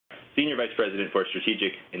Senior Vice President for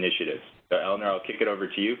Strategic Initiatives. So Eleanor, I'll kick it over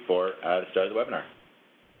to you for the start of the webinar.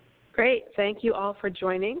 Great. Thank you all for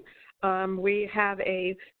joining. We have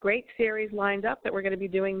a great series lined up that we're going to be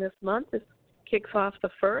doing this month. This kicks off the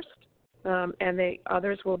 1st, and the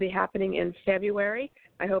others will be happening in February.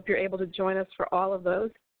 I hope you're able to join us for all of those.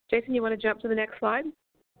 Jason, you want to jump to the next slide?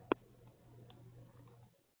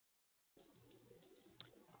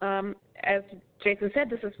 As Jason said,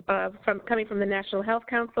 this is coming from the National Health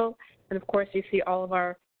Council, and of course you see all of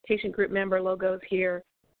our patient group member logos here,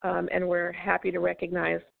 and we're happy to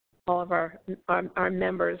recognize all of our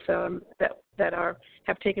members that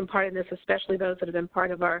have taken part in this, especially those that have been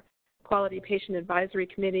part of our Quality Patient Advisory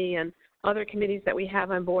Committee and other committees that we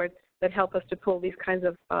have on board that help us to pull these kinds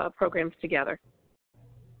of programs together.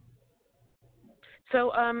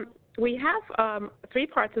 So we have 3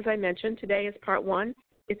 parts, as I mentioned. Today is part 1.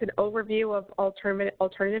 It's an overview of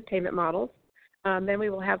alternative payment models. Then we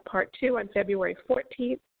will have part 2 on February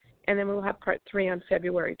 14th, and then we will have part 3 on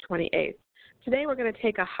February 28th. Today we're going to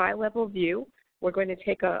take a high-level view. We're going to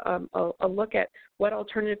take a look at what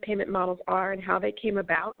alternative payment models are and how they came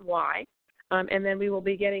about and why. And then we'll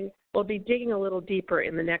be digging a little deeper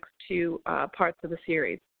in the next 2 parts of the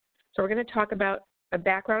series. So we're going to talk about a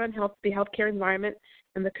background on the healthcare environment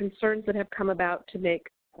and the concerns that have come about to make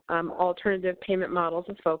alternative payment models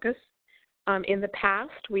a focus. In the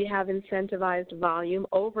past, we have incentivized volume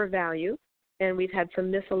over value, and we've had some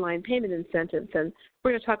misaligned payment incentives, and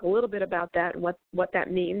we're going to talk a little bit about that and what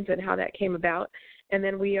that means and how that came about. And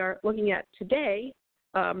then we are looking at today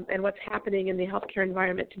and what's happening in the healthcare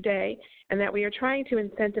environment today, and that we are trying to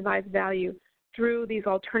incentivize value through these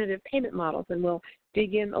alternative payment models, and we'll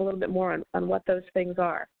dig in a little bit more on what those things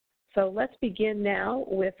are. So let's begin now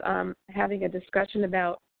with having a discussion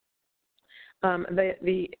about one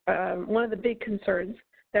of the big concerns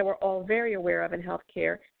that we're all very aware of in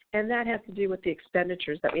healthcare, and that has to do with the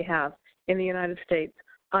expenditures that we have in the United States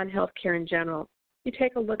on healthcare in general. You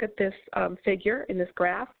take a look at this figure in this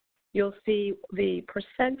graph, you'll see the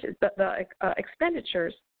percentage, the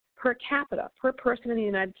expenditures per capita, per person in the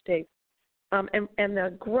United States, and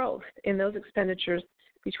the growth in those expenditures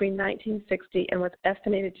between 1960 and what's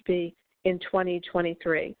estimated to be in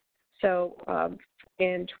 2023. So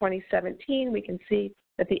in 2017, we can see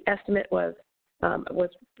that the estimate was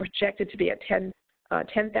projected to be at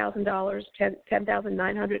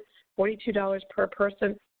 $10,942 per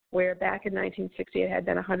person, where back in 1960 it had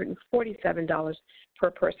been $147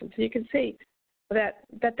 per person. So you can see that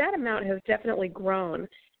amount has definitely grown.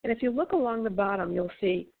 And if you look along the bottom, you'll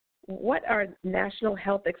see what are national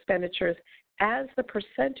health expenditures as the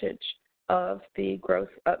percentage of the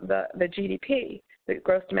growth of the GDP, the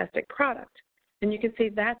gross domestic product. And you can see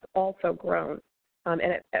that's also grown.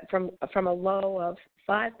 And from a low of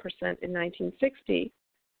 5% in 1960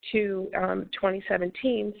 to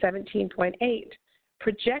 2017, 17.8,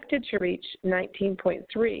 projected to reach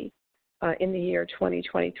 19.3 in the year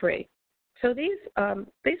 2023. So these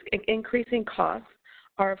increasing costs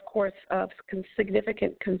are, of course, of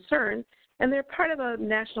significant concern, and they're part of a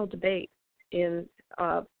national debate in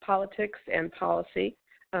politics and policy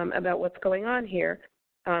about what's going on here.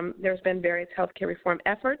 There's been various healthcare reform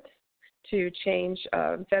efforts to change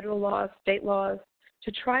federal laws, state laws,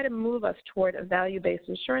 to try to move us toward a value-based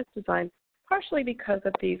insurance design, partially because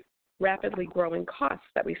of these rapidly growing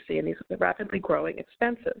costs that we see and these rapidly growing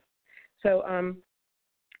expenses. So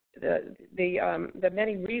the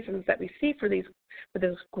many reasons that we see for this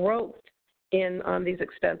growth in these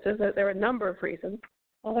expenses, there are a number of reasons.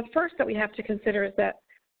 Well, the first that we have to consider is that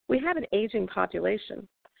we have an aging population.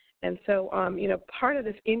 And so, part of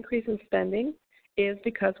this increase in spending is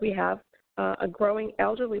because we have a growing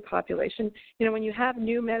elderly population. When you have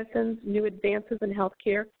new medicines, new advances in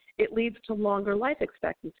healthcare, it leads to longer life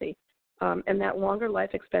expectancy. And that longer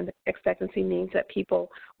life expectancy means that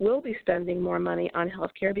people will be spending more money on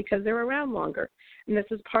healthcare because they're around longer. And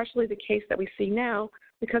this is partially the case that we see now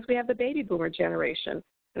because we have the baby boomer generation.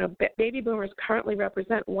 Baby boomers currently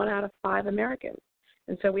represent 1 out of 5 Americans.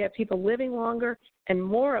 And so we have people living longer and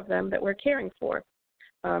more of them that we're caring for.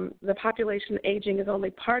 The population aging is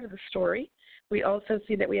only part of the story. We also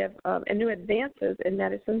see that we have new advances in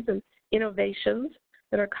medicines and innovations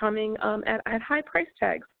that are coming at high price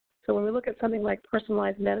tags. So when we look at something like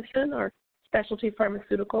personalized medicine or specialty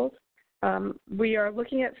pharmaceuticals, we are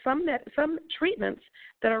looking at some treatments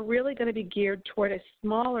that are really going to be geared toward a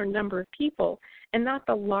smaller number of people and not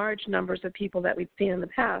the large numbers of people that we've seen in the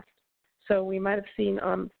past. So we might have seen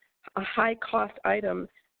a high-cost item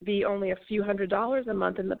be only a few $100s a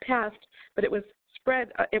month in the past, but it was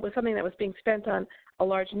spread. It was something that was being spent on a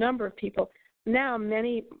large number of people. now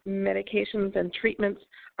many medications and treatments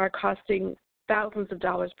are costing thousands of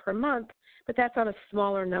dollars per month, but that's on a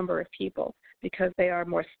smaller number of people because they are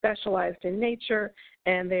more specialized in nature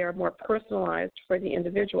and they are more personalized for the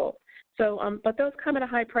individual. So, but those come at a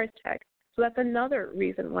high price tag. So that's another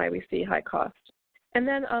reason why we see high cost. And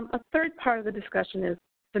then a third part of the discussion is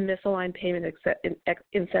the misaligned payment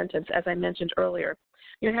incentives, as I mentioned earlier.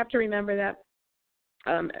 You have to remember that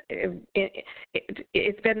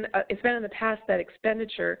it's been in the past that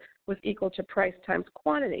expenditure was equal to price times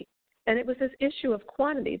quantity. And it was this issue of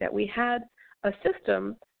quantity that we had a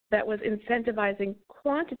system that was incentivizing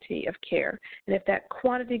quantity of care. And if that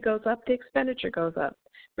quantity goes up, the expenditure goes up,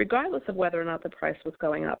 regardless of whether or not the price was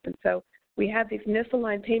going up. And so we had these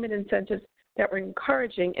misaligned payment incentives that were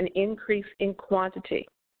encouraging an increase in quantity.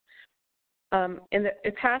 In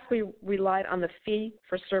the past, we relied on the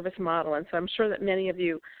fee-for-service model, and so I'm sure that many of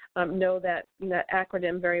you know that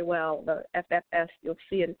acronym very well, the FFS. You'll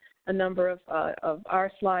see in a number of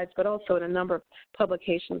our slides, but also in a number of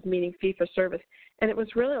publications, meaning fee-for-service. And it was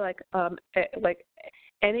really like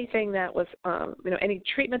anything that was, any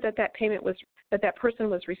treatment that person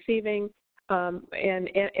was receiving,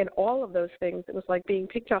 and all of those things. It was like being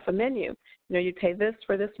picked off a menu. You pay this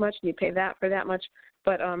for this much, and you pay that for that much.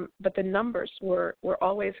 But the numbers were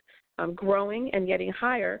always growing and getting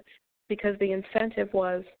higher because the incentive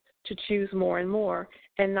was to choose more and more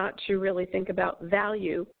and not to really think about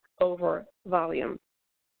value over volume.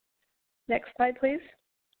 Next slide, please.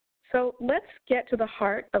 So let's get to the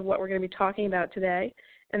heart of what we're going to be talking about today,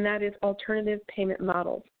 and that is alternative payment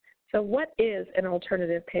models. So what is an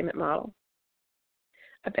alternative payment model?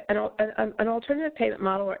 An alternative payment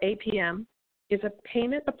model, or APM, is a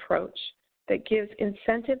payment approach that gives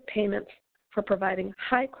incentive payments for providing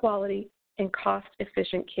high quality and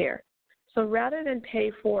cost-efficient care. So rather than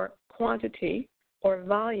pay for quantity or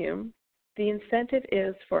volume, the incentive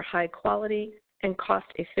is for high quality and cost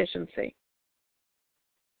efficiency.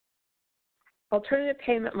 Alternative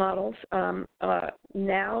payment models,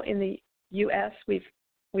 now in the U.S.,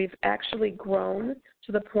 we've actually grown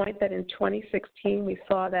to the point that in 2016 we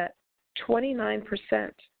saw that 29%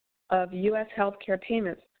 of U.S. healthcare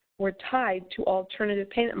payments were tied to alternative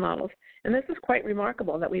payment models. And this is quite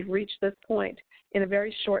remarkable that we've reached this point in a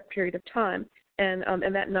very short period of time, and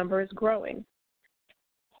that number is growing.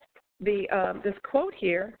 This quote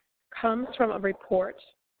here comes from a report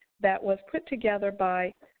that was put together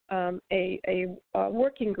by a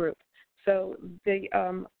working group. So the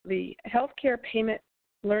Healthcare Payment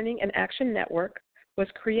Learning and Action Network was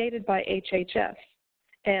created by HHS,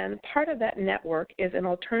 and part of that network is an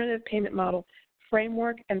alternative payment model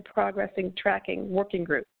framework and progressing tracking working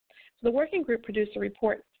group. So the working group produced a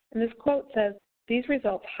report, and this quote says, "These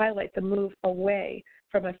results highlight the move away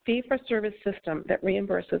from a fee-for-service system that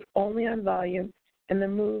reimburses only on volume and the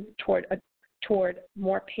move toward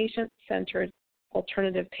more patient-centered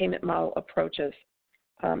alternative payment model approaches."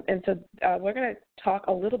 And so we're going to talk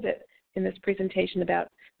a little bit in this presentation about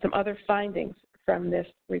some other findings from this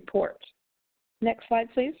report. Next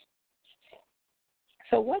slide, please.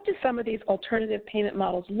 So what do some of these alternative payment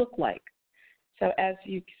models look like? So as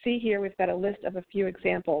you see here, we've got a list of a few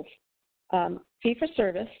examples.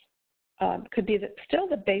 Fee-for-service could be still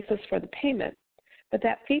the basis for the payment, but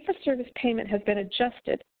that fee-for-service payment has been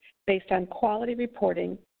adjusted based on quality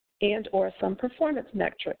reporting and or some performance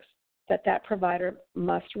metrics that provider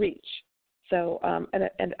must reach. So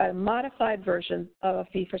a modified version of a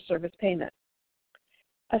fee-for-service payment.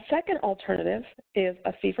 A second alternative is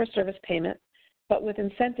a fee-for-service payment, but with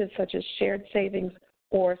incentives such as shared savings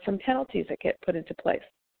or some penalties that get put into place.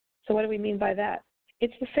 So what do we mean by that?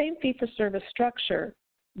 It's the same fee-for-service structure,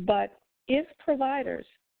 but if providers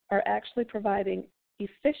are actually providing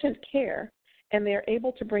efficient care and they're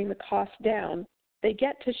able to bring the cost down, they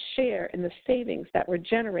get to share in the savings that were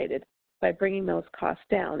generated by bringing those costs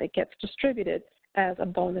down. It gets distributed as a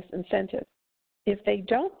bonus incentive. If they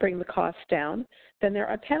don't bring the costs down, then there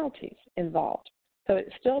are penalties involved. So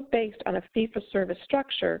it's still based on a fee-for-service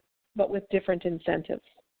structure, but with different incentives.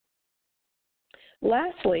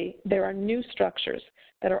 Lastly, there are new structures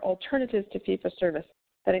that are alternatives to fee-for-service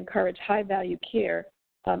that encourage high-value care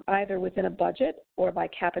either within a budget or by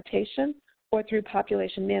capitation or through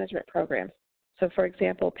population management programs. So for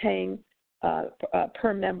example, paying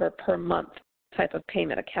per member per month type of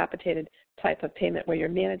payment, a capitated type of payment where you're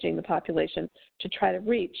managing the population to try to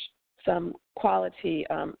reach some quality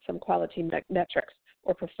metrics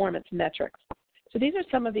or performance metrics. So these are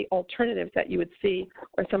some of the alternatives that you would see,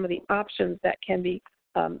 or some of the options that can be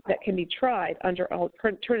tried under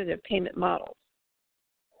alternative payment models.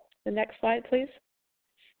 The next slide, please.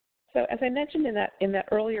 So as I mentioned in that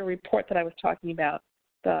earlier report that I was talking about,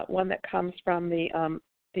 the one that comes from the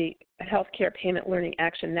Healthcare Payment Learning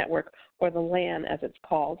Action Network, or the LAN as it's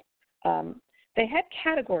called, they had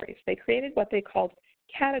categories. They created what they called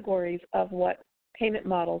categories of what payment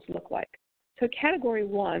models look like. So category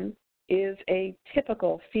 1 is a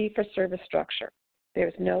typical fee-for-service structure.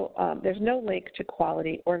 There's no link to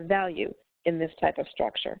quality or value in this type of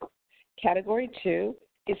structure. Category 2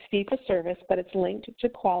 is fee-for-service, but it's linked to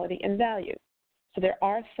quality and value. So there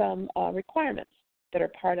are some requirements that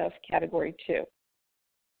are part of Category 2.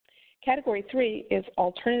 Category 3 is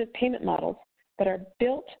alternative payment models that are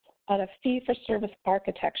built on a fee-for-service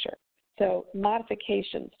architecture, so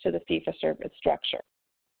modifications to the fee-for-service structure.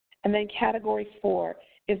 And then Category 4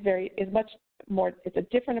 is much more, it's a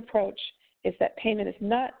different approach, is that payment is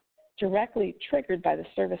not directly triggered by the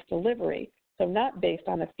service delivery, so not based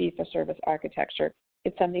on a fee-for-service architecture.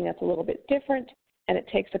 It's something that's a little bit different, and it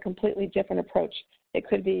takes a completely different approach. It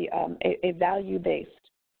could be a value-based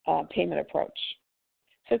payment approach.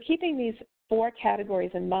 So keeping these 4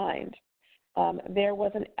 categories in mind, there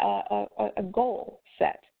was a goal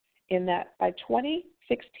set in that by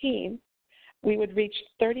 2016, we would reach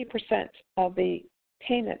 30% of the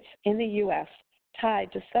payments in the U.S.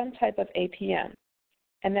 tied to some type of APM,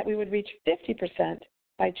 and that we would reach 50%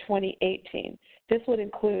 by 2018. This would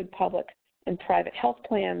include public and private health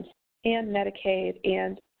plans and Medicaid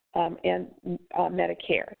and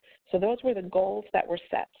Medicare. So those were the goals that were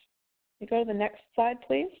set. You go to the next slide,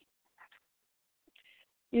 please.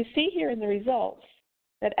 You see here in the results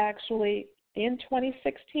that actually in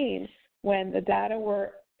 2016, when the data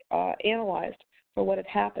were analyzed for what had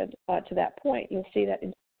happened to that point, you'll see that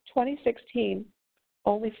in 2016,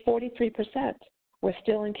 only 43% were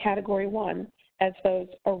still in Category 1 as those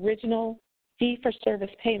original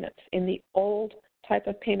fee-for-service payments in the old type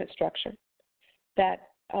of payment structure. That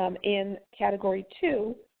in Category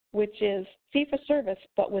 2, which is fee-for-service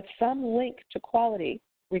but with some link to quality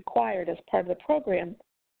required as part of the program,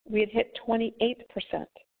 we had hit 28%.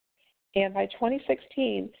 And by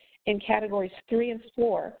 2016, in Categories 3 and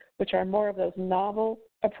 4, which are more of those novel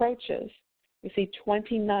approaches, we see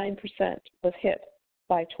 29% was hit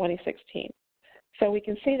by 2016. So we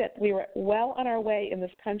can see that we were well on our way in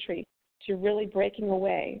this country to really breaking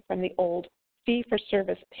away from the old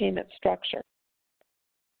fee-for-service payment structure.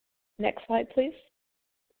 Next slide, please.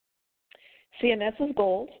 CMS's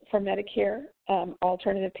goals for Medicare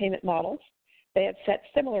alternative payment models, they had set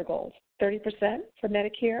similar goals, 30% for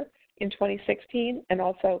Medicare in 2016 and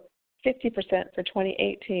also 50% for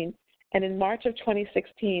 2018. And in March of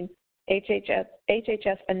 2016,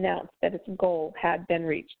 HHS announced that its goal had been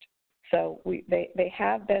reached. So they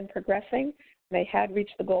have been progressing. They had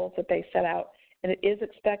reached the goals that they set out, and it is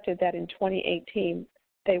expected that in 2018,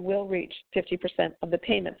 they will reach 50% of the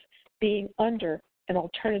payments being under an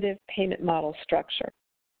alternative payment model structure.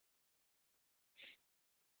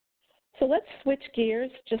 So let's switch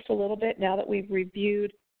gears just a little bit now that we've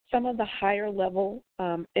reviewed some of the higher level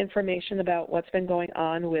information about what's been going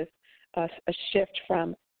on with a shift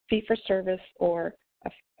from fee-for-service or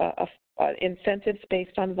incentives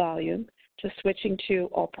based on volume to switching to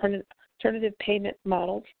alternative payment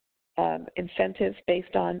models, incentives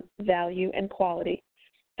based on value and quality.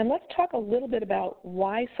 And let's talk a little bit about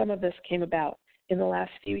why some of this came about in the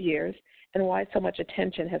last few years and why so much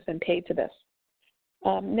attention has been paid to this.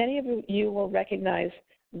 Many of you will recognize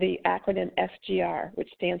the acronym SGR, which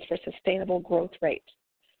stands for Sustainable Growth Rate.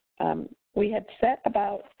 We had set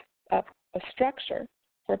about a structure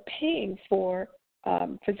for paying for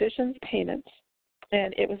physicians' payments,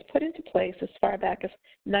 and it was put into place as far back as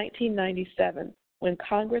 1997 when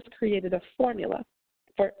Congress created a formula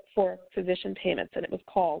for physician payments, and it was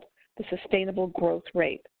called the Sustainable Growth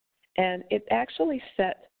Rate. And it actually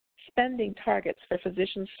set spending targets for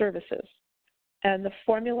physician services. And the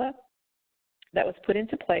formula that was put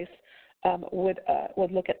into place would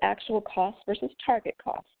look at actual costs versus target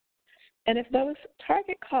costs. And if those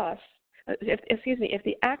target costs, if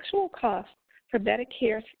the actual cost for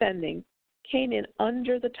Medicare spending came in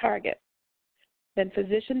under the target, then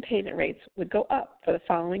physician payment rates would go up for the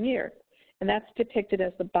following year. And that's depicted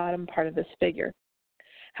as the bottom part of this figure.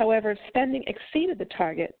 However, if spending exceeded the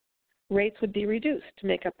target, rates would be reduced to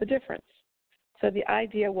make up the difference. So the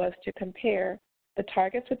idea was to compare the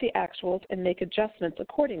targets with the actuals and make adjustments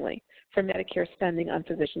accordingly for Medicare spending on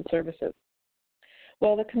physician services.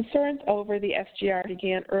 Well, the concerns over the SGR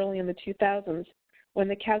began early in the 2000s when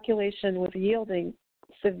the calculation was yielding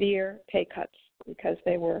severe pay cuts because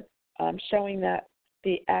they were showing that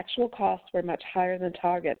the actual costs were much higher than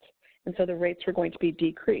targets, and so the rates were going to be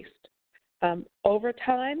decreased. Over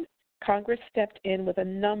time, Congress stepped in with a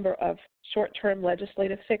number of short-term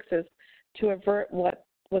legislative fixes to avert what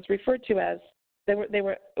was referred to as, it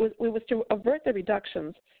was to avert the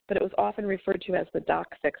reductions, but it was often referred to as the doc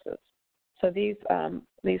fixes. So these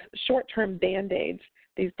short-term Band-Aids,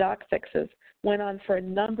 these doc fixes, went on for a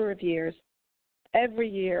number of years, every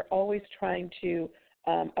year always trying to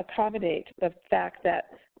accommodate the fact that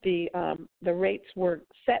the rates were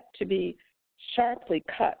set to be sharply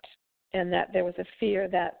cut, and that there was a fear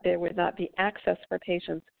that there would not be access for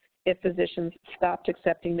patients if physicians stopped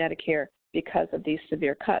accepting Medicare because of these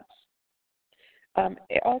severe cuts.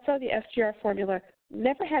 Also, the SGR formula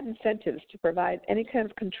never had incentives to provide any kind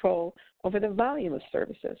of control over the volume of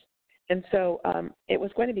services. And so it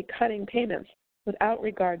was going to be cutting payments without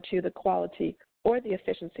regard to the quality or the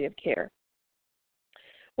efficiency of care.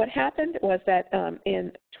 What happened was that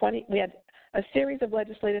we had a series of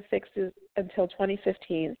legislative fixes until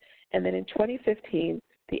 2015, and then in 2015,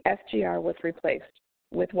 the SGR was replaced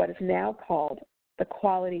with what is now called the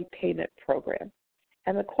Quality Payment Program.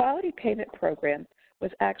 And the Quality Payment Program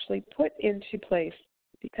was actually put into place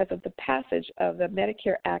because of the passage of the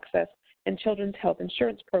Medicare Access and Children's Health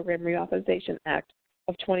Insurance Program Reauthorization Act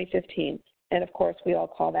of 2015. And of course, we all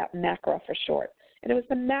call that MACRA for short. And it was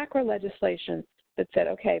the MACRA legislation that said,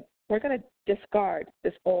 okay, we're going to discard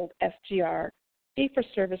this old SGR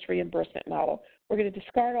fee-for-service reimbursement model. We're going to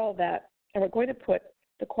discard all that, and we're going to put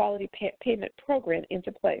the Quality Payment Program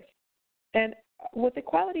into place. And with the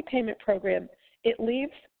Quality Payment Program, it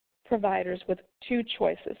leaves providers with two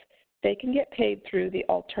choices. They can get paid through the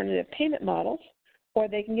alternative payment models, or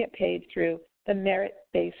they can get paid through the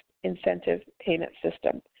merit-based incentive payment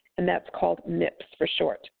system, and that's called MIPS for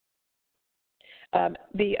short.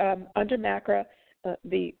 Under MACRA,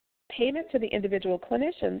 the payment to the individual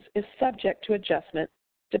clinicians is subject to adjustment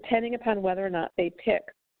depending upon whether or not they pick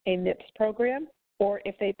a MIPS program or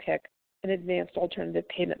if they pick an advanced alternative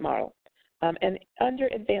payment model. And under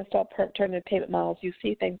advanced alternative payment models, you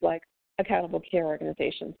see things like accountable care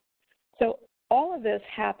organizations. So all of this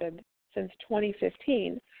happened since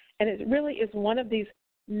 2015, and it really is one of these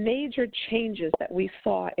major changes that we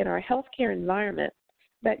saw in our healthcare environment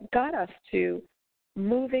that got us to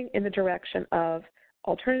moving in the direction of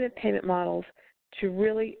alternative payment models to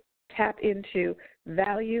really tap into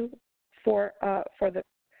value for the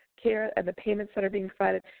care and the payments that are being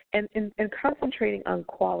provided, and concentrating on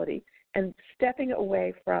quality and stepping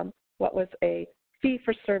away from what was a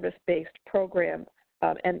fee-for-service-based program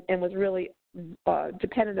and was really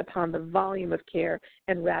dependent upon the volume of care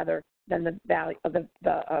and rather than the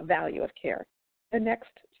value of care. The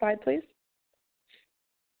next slide, please.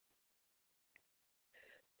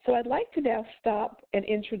 So I'd like to now stop and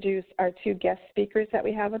introduce our two guest speakers that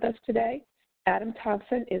we have with us today. Adam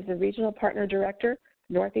Thompson is the Regional Partner Director,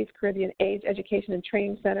 Northeast Caribbean AIDS Education and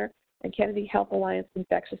Training Center and Kennedy Health Alliance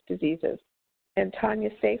Infectious Diseases. And Tanya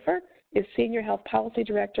Safer is Senior Health Policy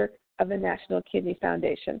Director of the National Kidney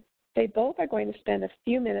Foundation. They both are going to spend a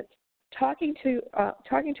few minutes talking to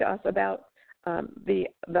us about the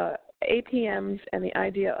APMs and the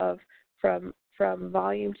idea of from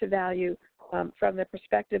volume to value from the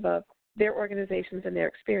perspective of their organizations and their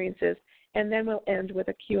experiences, and then we'll end with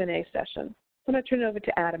a Q&A session. So I'm going to turn it over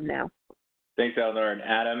to Adam now. Thanks, Eleanor. And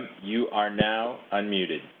Adam, you are now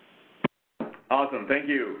unmuted. Awesome. Thank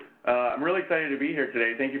you. I'm really excited to be here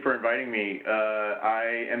today. Thank you for inviting me.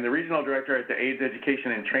 I am the Regional Director at the AIDS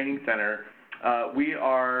Education and Training Center. We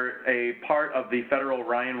are a part of the federal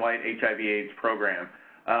Ryan White HIV/AIDS program.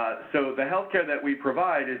 So the healthcare that we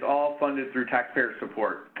provide is all funded through taxpayer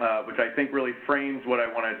support, which I think really frames what I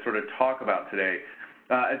want to sort of talk about today.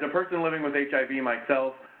 As a person living with HIV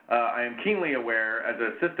myself, I am keenly aware as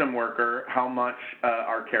a system worker how much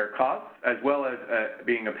our care costs, as well as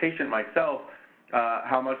being a patient myself,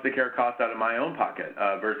 how much the care costs out of my own pocket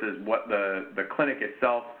versus what the clinic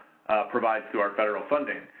itself provides through our federal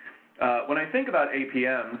funding. When I think about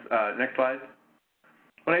APMs, next slide.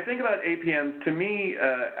 When I think about APMs, to me,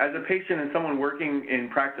 as a patient and someone working in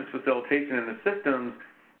practice facilitation in the systems,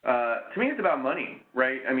 to me it's about money,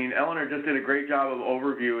 right? I mean, Eleanor just did a great job of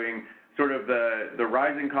overviewing sort of the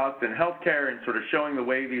rising costs in healthcare and sort of showing the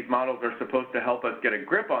way these models are supposed to help us get a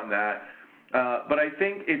grip on that. But I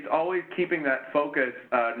think it's always keeping that focus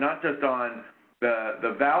not just on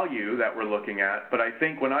the value that we're looking at, but I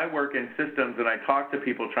think when I work in systems and I talk to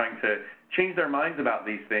people trying to change their minds about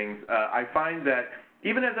these things, I find that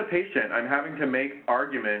even as a patient, I'm having to make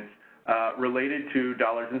arguments related to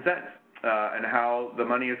dollars and cents and how the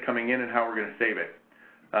money is coming in and how we're going to save it.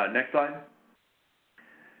 Next slide.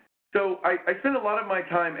 So I spend a lot of my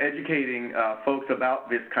time educating folks about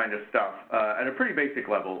this kind of stuff at a pretty basic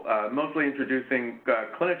level, mostly introducing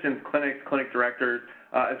clinicians, clinics, clinic directors,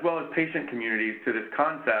 as well as patient communities to this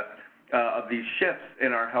concept of these shifts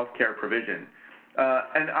in our healthcare provision.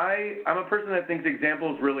 And I'm a person that thinks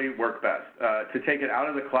examples really work best, to take it out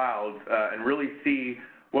of the clouds and really see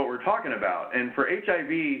what we're talking about. And for HIV,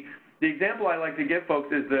 the example I like to give folks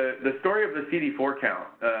is the story of the CD4 count,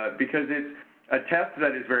 because it's a test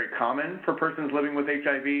that is very common for persons living with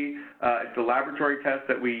HIV. It's a laboratory test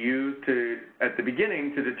that we use at the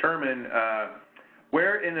beginning to determine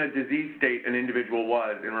where in a disease state an individual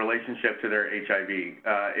was in relationship to their HIV.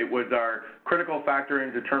 It was our critical factor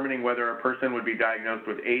in determining whether a person would be diagnosed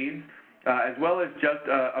with AIDS, as well as just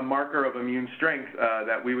a marker of immune strength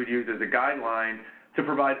that we would use as a guideline to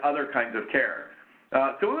provide other kinds of care.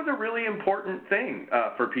 So it was a really important thing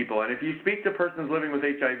for people. And if you speak to persons living with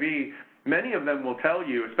HIV, many of them will tell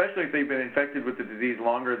you, especially if they've been infected with the disease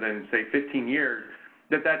longer than, say, 15 years,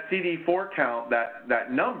 that CD4 count,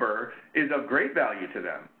 that number, is of great value to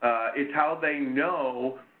them. It's how they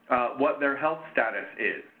know what their health status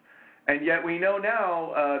is. And yet we know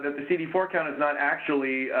now that the CD4 count is not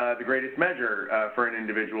actually the greatest measure for an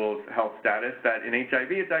individual's health status, that in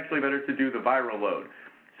HIV it's actually better to do the viral load.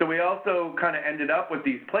 So we also kind of ended up with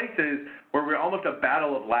these places where we're almost a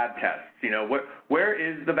battle of lab tests. You know, where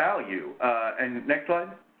is the value? And next slide.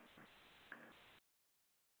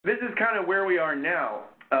 This is kind of where we are now.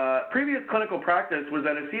 Previous clinical practice was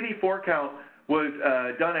that a CD4 count was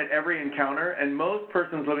done at every encounter, and most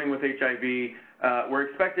persons living with HIV were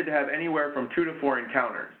expected to have anywhere from 2 to 4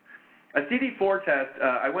 encounters. A CD4 test,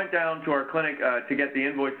 I went down to our clinic to get the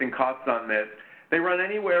invoicing costs on this. They run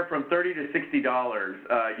anywhere from $30 to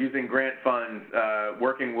 $60 using grant funds,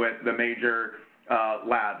 working with the major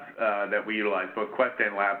labs that we utilize, both Quest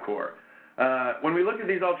and LabCorp. When we look at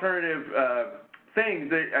these alternative things,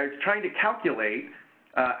 it's trying to calculate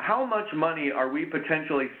how much money are we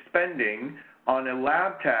potentially spending on a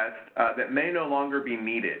lab test that may no longer be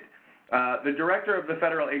needed. The director of the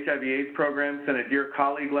Federal HIV/AIDS program sent a Dear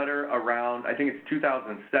Colleague letter around, I think it's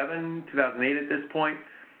 2007, 2008 at this point,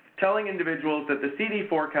 telling individuals that the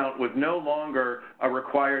CD4 count was no longer a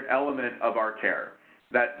required element of our care,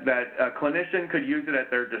 that a clinician could use it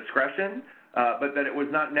at their discretion, but that it was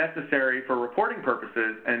not necessary for reporting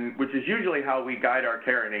purposes, and which is usually how we guide our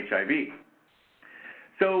care in HIV.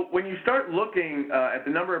 So when you start looking at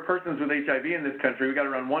the number of persons with HIV in this country, we got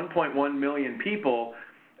around 1.1 million people,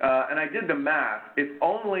 and I did the math. If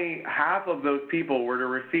only half of those people were to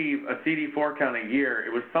receive a CD4 count a year,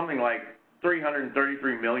 it was something like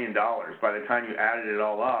 $333 million by the time you added it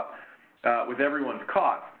all up with everyone's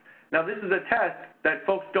cost. Now, this is a test that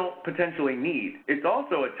folks don't potentially need. It's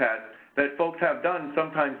also a test that folks have done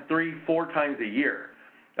sometimes 3-4 times a year.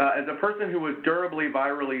 As a person who was durably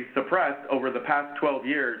virally suppressed over the past 12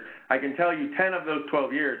 years, I can tell you 10 of those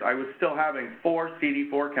 12 years, I was still having 4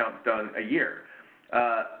 CD4 counts done a year.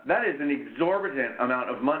 That is an exorbitant amount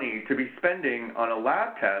of money to be spending on a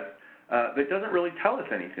lab test that doesn't really tell us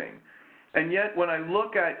anything. And yet, when I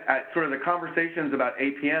look at sort of the conversations about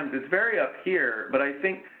APMs, it's very up here, but I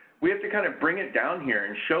think we have to kind of bring it down here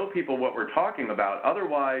and show people what we're talking about.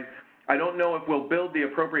 Otherwise, I don't know if we'll build the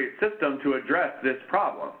appropriate system to address this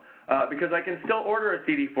problem, because I can still order a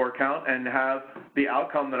CD4 count and have the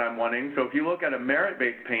outcome that I'm wanting. So if you look at a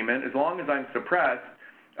merit-based payment, as long as I'm suppressed,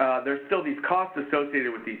 there's still these costs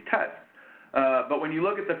associated with these tests. But when you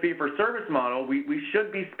look at the fee-for-service model, we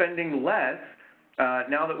should be spending less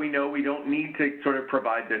now that we know we don't need to sort of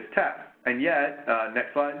provide this test. And yet,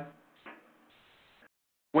 next slide.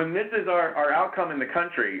 When this is our outcome in the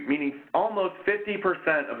country, meaning almost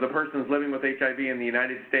 50% of the persons living with HIV in the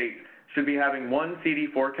United States should be having 1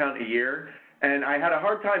 CD4 count a year, and I had a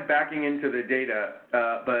hard time backing into the data,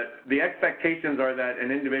 but the expectations are that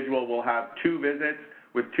an individual will have 2 visits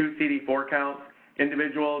with 2 CD4 counts.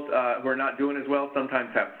 Individuals who are not doing as well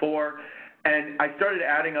sometimes have 4. And I started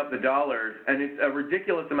adding up the dollars, and it's a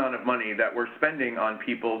ridiculous amount of money that we're spending on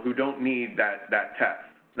people who don't need that test.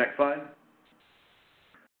 Next slide.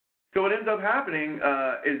 So what ends up happening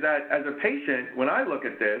is that as a patient, when I look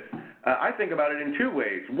at this, I think about it in 2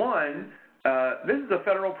 ways. One, this is a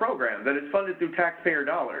federal program that is funded through taxpayer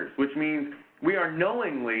dollars, which means we are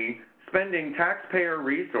knowingly spending taxpayer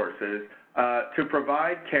resources to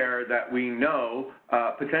provide care that we know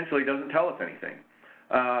potentially doesn't tell us anything.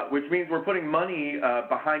 Which means we're putting money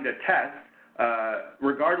behind a test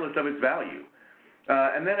regardless of its value.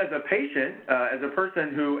 And then as a patient, as a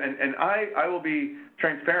person who, and I will be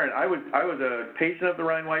transparent, I was a patient of the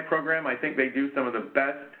Ryan White program. I think they do some of the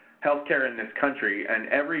best healthcare in this country, and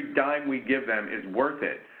every dime we give them is worth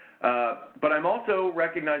it. But I'm also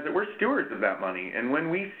recognize that we're stewards of that money, and when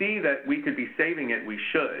we see that we could be saving it, we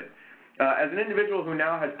should. As an individual who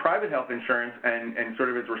now has private health insurance and sort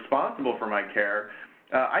of is responsible for my care,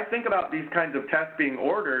 I think about these kinds of tests being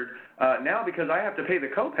ordered now because I have to pay the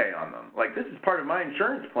copay on them. Like, this is part of my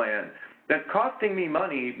insurance plan that's costing me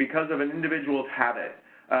money because of an individual's habit,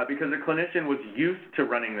 because a clinician was used to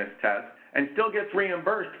running this test and still gets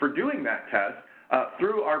reimbursed for doing that test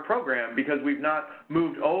through our program because we've not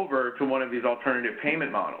moved over to one of these alternative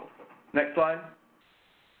payment models. Next slide.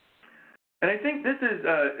 And I think this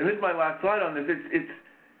is my last slide on this. It's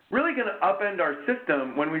really going to upend our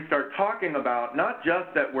system when we start talking about not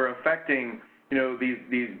just that we're affecting,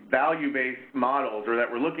 these value-based models or that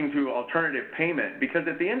we're looking to alternative payment, because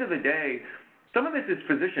at the end of the day, some of this is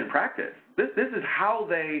physician practice. This is how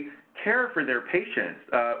they care for their patients,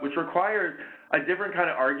 which requires a different kind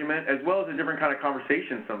of argument as well as a different kind of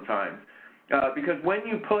conversation sometimes. Because when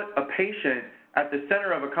you put a patient at the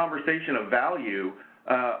center of a conversation of value,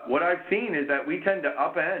 what I've seen is that we tend to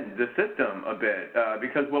upend the system a bit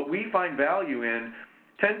because what we find value in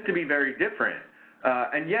tends to be very different.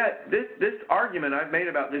 And yet, this argument I've made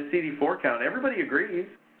about this CD4 count, everybody agrees.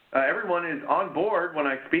 Everyone is on board when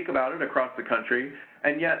I speak about it across the country,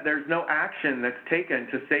 and yet there's no action that's taken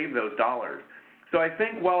to save those dollars. So I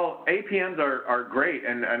think while APMs are great,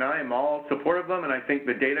 and I am all supportive of them, and I think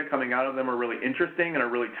the data coming out of them are really interesting and are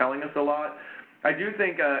really telling us a lot, I do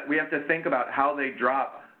think we have to think about how they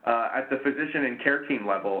drop at the physician and care team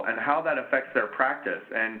level and how that affects their practice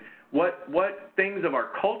and what things of our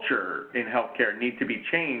culture in healthcare need to be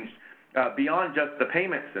changed beyond just the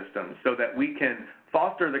payment system so that we can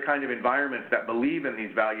foster the kind of environments that believe in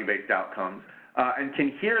these value-based outcomes and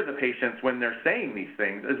can hear the patients when they're saying these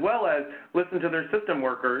things, as well as listen to their system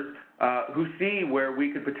workers who see where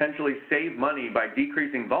we could potentially save money by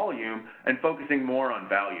decreasing volume and focusing more on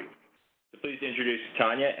value. So please introduce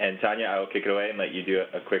Tanya, and Tanya, I will kick it away and let you do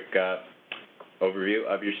a quick overview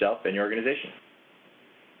of yourself and your organization.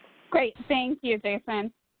 Great, thank you,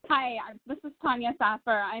 Jason. Hi, this is Tanya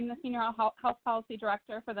Saffer. I'm the Senior Health Policy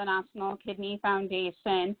Director for the National Kidney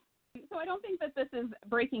Foundation. So I don't think that this is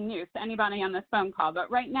breaking news to anybody on this phone call, but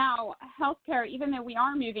right now, healthcare, even though we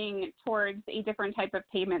are moving towards a different type of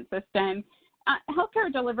payment system,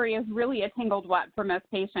 healthcare delivery is really a tangled web for most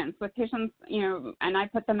patients, with patients, and I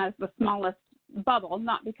put them as the smallest bubble,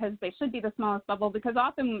 not because they should be the smallest bubble, because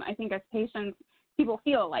often I think as patients, people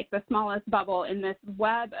feel like the smallest bubble in this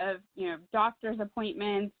web of, doctor's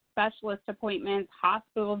appointments, specialist appointments,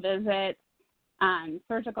 hospital visits,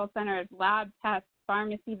 surgical centers, lab tests,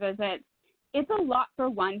 pharmacy visits. It's a lot for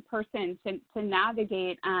one person to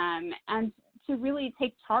navigate and to really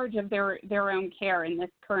take charge of their own care in this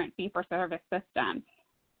current fee-for-service system.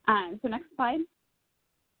 So next slide.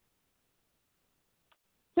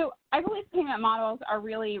 So I believe payment models are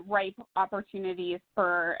really ripe opportunities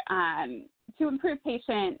for to improve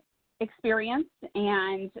patient experience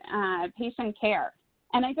and patient care.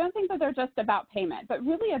 And I don't think that they're just about payment, but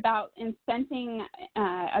really about incenting,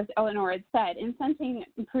 as Eleanor had said, incenting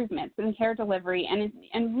improvements in care delivery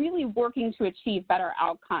and really working to achieve better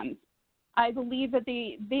outcomes. I believe that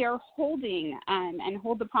they are holding and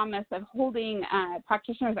hold the promise of holding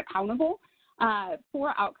practitioners accountable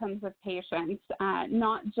for outcomes of patients,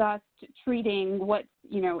 not just treating what,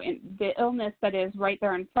 the illness that is right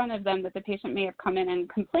there in front of them that the patient may have come in and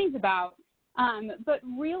complained about, but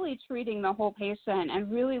really treating the whole patient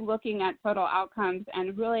and really looking at total outcomes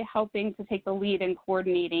and really helping to take the lead in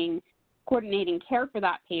coordinating care for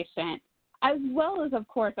that patient, as well as, of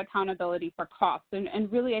course, accountability for costs.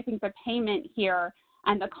 And really, I think the payment here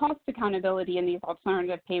and the cost accountability in these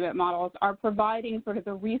alternative payment models are providing sort of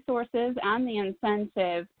the resources and the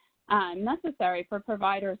incentive necessary for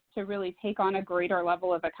providers to really take on a greater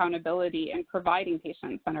level of accountability in providing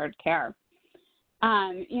patient-centered care.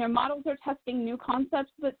 Models are testing new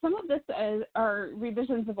concepts, but some of this are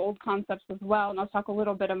revisions of old concepts as well, and I'll talk a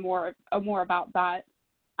little bit more about that.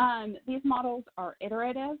 These models are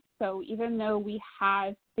iterative, so even though we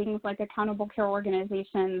have things like accountable care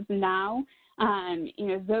organizations now,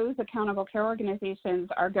 those accountable care organizations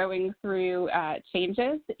are going through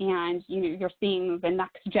changes, and you're seeing the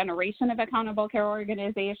next generation of accountable care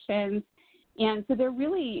organizations. And so there are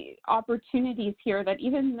really opportunities here that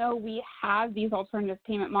even though we have these alternative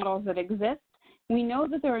payment models that exist, we know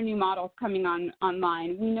that there are new models coming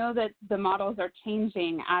online. We know that the models are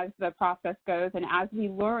changing as the process goes and as we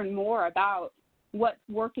learn more about what's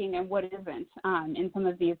working and what isn't in some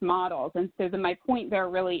of these models. And so my point there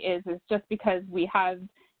really is just because we have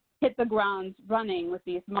hit the ground running with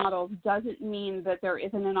these models doesn't mean that there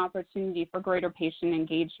isn't an opportunity for greater patient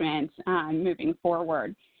engagement moving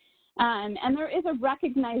forward. And there is a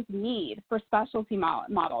recognized need for specialty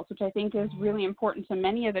models, which I think is really important to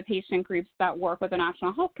many of the patient groups that work with the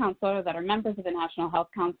National Health Council or that are members of the National Health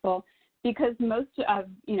Council, because most of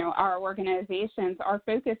our organizations are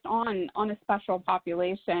focused on a special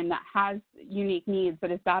population that has unique needs,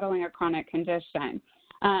 that is battling a chronic condition.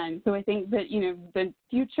 So I think that, the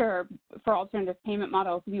future for alternative payment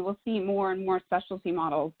models, we will see more and more specialty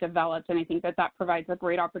models developed, and I think that provides a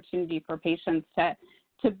great opportunity for patients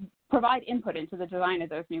to provide input into the design of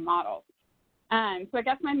those new models. So I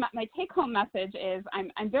guess my take-home message is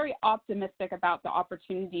I'm very optimistic about the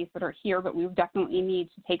opportunities that are here, but we definitely need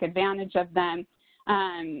to take advantage of them.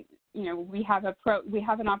 We have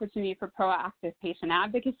an opportunity for proactive patient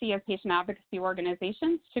advocacy as patient advocacy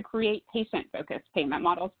organizations to create patient-focused payment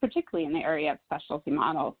models, particularly in the area of specialty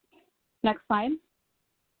models. Next slide.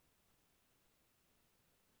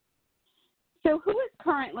 So who is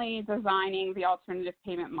currently designing the alternative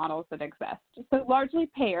payment models that exist? So largely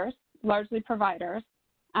payers, largely providers,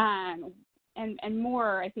 and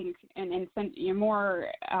more, I think,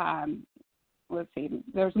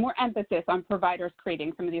 there's more emphasis on providers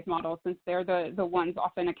creating some of these models since they're the ones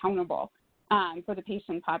often accountable for the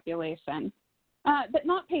patient population. But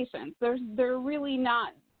not patients. They're really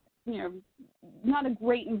not a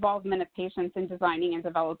great involvement of patients in designing and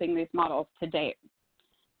developing these models to date.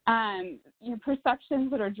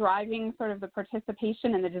 Perceptions that are driving sort of the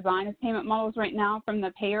participation in the design of payment models right now from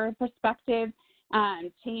the payer perspective,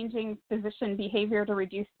 changing physician behavior to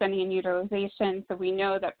reduce spending and utilization. So we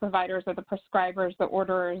know that providers are the prescribers, the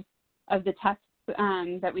orderers of the tests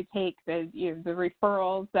that we take, the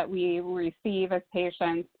referrals that we receive as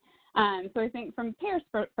patients. So I think from payers'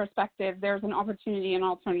 perspective, there's an opportunity in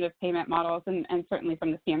alternative payment models, and certainly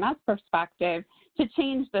from the CMS perspective, to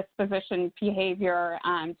change this physician behavior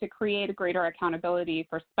to create a greater accountability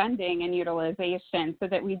for spending and utilization, so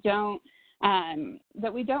that we don't,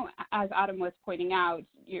 as Adam was pointing out,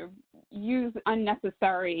 use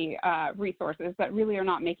unnecessary resources that really are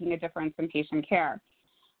not making a difference in patient care.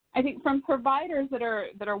 I think from providers that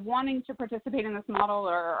are wanting to participate in this model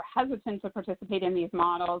or are hesitant to participate in these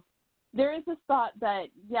models, there is this thought that,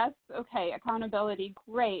 yes, okay, accountability,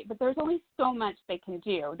 great, but there's only so much they can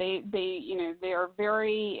do. They are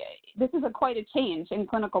very, this is quite a change in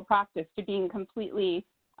clinical practice to being completely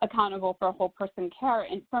accountable for whole person care.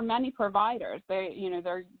 And for many providers, they're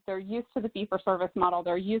used to the fee-for-service model.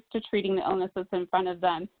 They're used to treating the illnesses in front of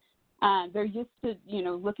them. They're used to,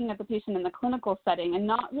 looking at the patient in the clinical setting and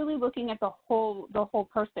not really looking at the whole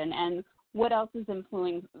person and what else is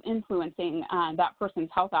influencing that person's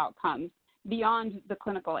health outcomes beyond the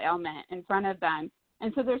clinical ailment in front of them.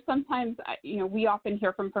 And so there's sometimes, we often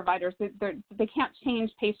hear from providers that they can't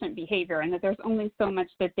change patient behavior and that there's only so much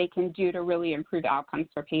that they can do to really improve outcomes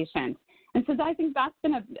for patients. And so I think that's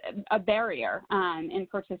been a barrier in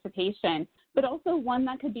participation, but also one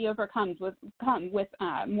that could be overcome with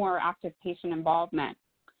more active patient involvement.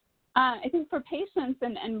 I think for patients,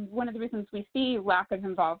 and one of the reasons we see lack of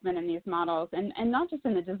involvement in these models, and not just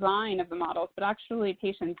in the design of the models, but actually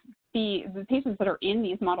the patients that are in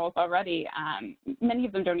these models already, many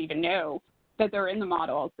of them don't even know that they're in the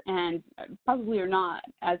models and probably are not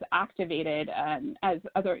as activated as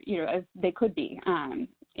as they could be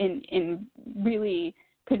in really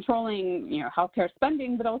controlling, healthcare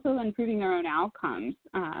spending, but also improving their own outcomes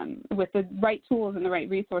with the right tools and the right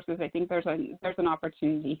resources. I think there's an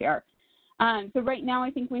opportunity here. So right now,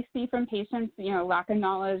 I think we see from patients, lack of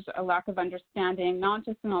knowledge, a lack of understanding, not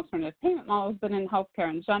just in alternative payment models, but in healthcare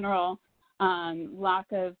in general. Lack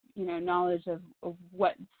of, knowledge of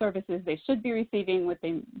what services they should be receiving, what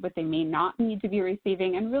they may not need to be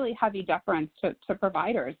receiving, and really heavy deference to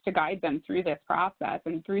providers to guide them through this process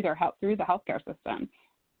and through the healthcare system.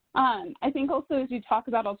 I think also as you talk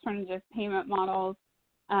about alternative payment models,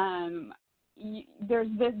 there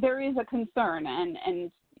is a concern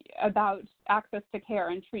and about access to care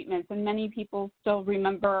and treatments, and many people still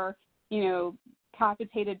remember,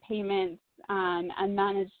 capitated payments and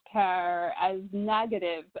managed care as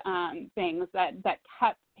negative things that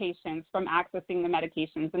kept patients from accessing the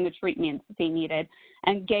medications and the treatments that they needed,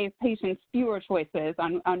 and gave patients fewer choices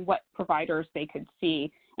on what providers they could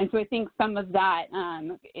see. And so I think some of that,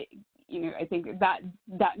 I think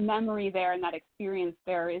that memory there and that experience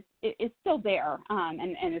there is still there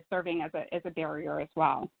and is serving as a barrier as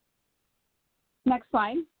well. Next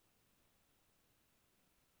slide.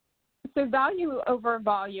 So value over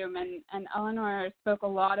volume, and Eleanor spoke a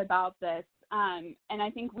lot about this, and I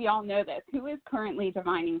think we all know this. Who is currently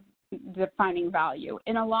defining value?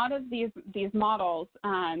 In a lot of these models,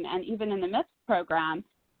 and even in the MIPS program,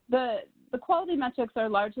 the the quality metrics are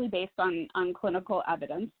largely based on clinical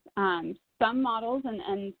evidence. Some models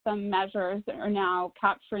and some measures are now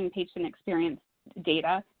capturing patient experience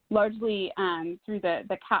data, largely through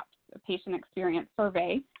the CAPS patient experience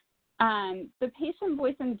survey. The patient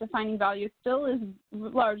voice and defining value still is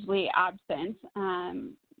largely absent,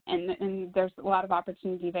 and there's a lot of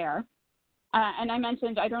opportunity there. And I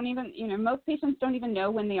mentioned most patients don't even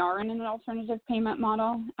know when they are in an alternative payment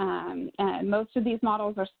model. And most of these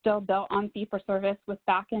models are still built on fee-for-service with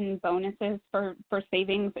back-end bonuses for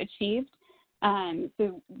savings achieved.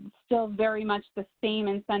 So still very much the same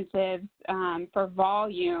incentives for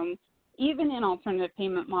volume, even in alternative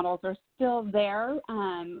payment models, are still there,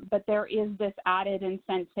 but there is this added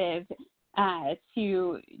incentive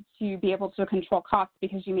to be able to control costs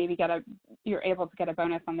because you're able to get a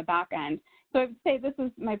bonus on the back end. So I would say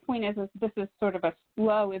my point is this is sort of a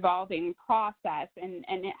slow evolving process, and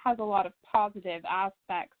it has a lot of positive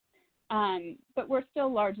aspects, but we're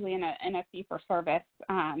still largely in a fee-for-service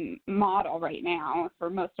model right now for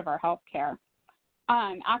most of our healthcare.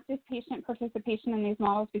 Active patient participation in these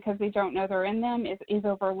models, because they don't know they're in them, is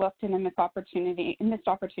overlooked and a missed opportunity.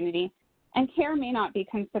 And care may not be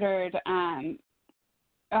considered.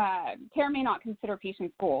 Care may not consider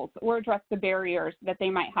patients' goals or address the barriers that they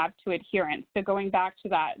might have to adherence. So going back to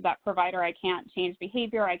that provider, I can't change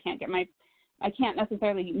behavior. I can't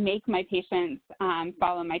necessarily make my patients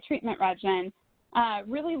follow my treatment regimen.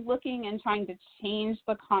 Really looking and trying to change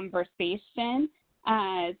the conversation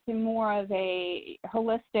to more of a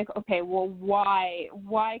holistic, okay, well,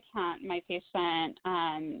 why can't my patient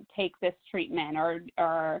take this treatment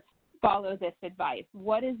or follow this advice?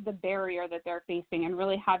 What is the barrier that they're facing, and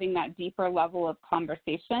really having that deeper level of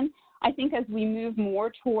conversation. I think as we move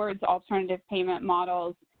more towards alternative payment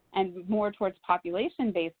models and more towards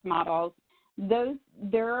population-based models,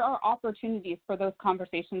 there are opportunities for those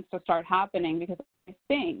conversations to start happening, because I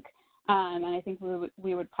think, and I think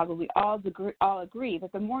we would probably all agree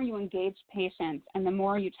that the more you engage patients and the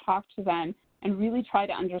more you talk to them and really try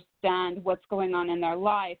to understand what's going on in their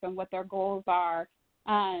life and what their goals are,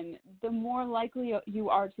 the more likely you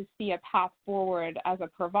are to see a path forward as a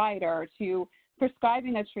provider to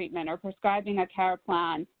prescribing a treatment or prescribing a care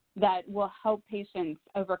plan that will help patients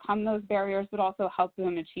overcome those barriers, but also help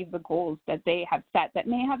them achieve the goals that they have set that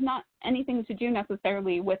may have not anything to do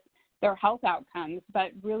necessarily with their health outcomes,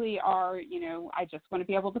 but really are, I just want to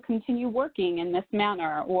be able to continue working in this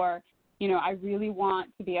manner, or, I really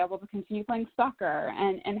want to be able to continue playing soccer.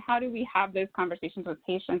 And how do we have those conversations with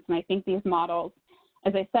patients? And I think these models,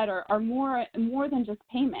 as I said, are more than just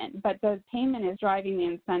payment, but the payment is driving the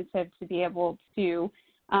incentive to be able to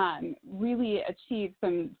really achieve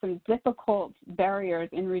some difficult barriers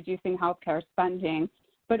in reducing healthcare spending,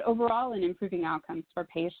 but overall in improving outcomes for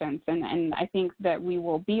patients. And I think that we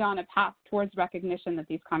will be on a path towards recognition that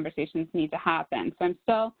these conversations need to happen. So I'm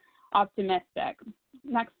still optimistic.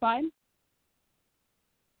 Next slide.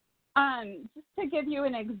 Just to give you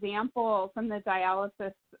an example from the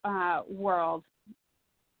dialysis world.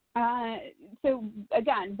 So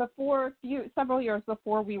again, several years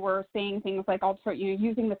before we were saying things like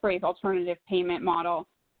using the phrase alternative payment model,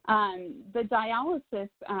 the dialysis,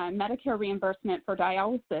 Medicare reimbursement for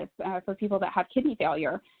dialysis for people that have kidney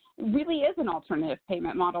failure really is an alternative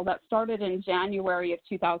payment model that started in January of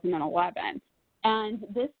 2011. And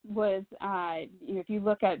this was, if you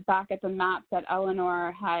look back at the map that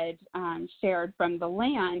Eleanor had shared from the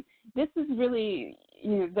LAN, this is really,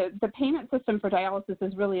 the payment system for dialysis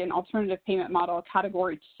is really an alternative payment model,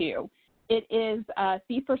 category 2. It is a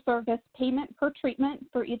fee-for-service payment per treatment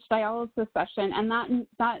for each dialysis session, and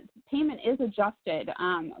that payment is adjusted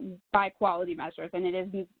by quality measures, and it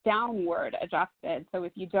is downward adjusted. So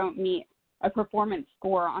if you don't meet a performance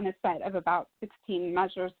score on a set of about 16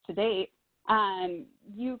 measures to date,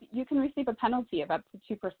 you can receive a penalty of up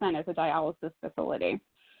to 2% as a dialysis facility.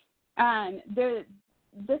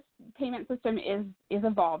 This payment system is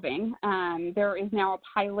evolving. There is now a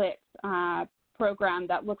pilot program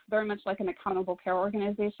that looks very much like an accountable care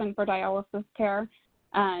organization for dialysis care.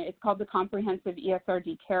 It's called the Comprehensive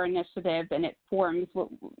ESRD Care Initiative, and it forms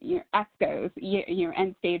ESCOs,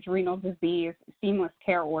 end-stage renal disease, seamless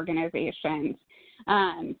care organizations.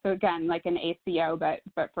 So again, like an ACO, but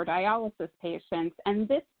for dialysis patients. And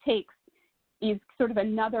this is sort of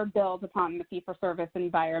another build upon the fee-for-service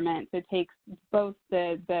environment. So it takes both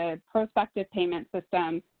the prospective payment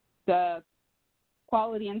system, the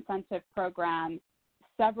quality incentive program,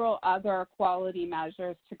 several other quality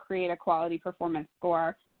measures to create a quality performance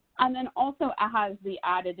score, and then also has the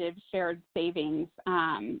additive shared savings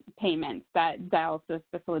payments that dialysis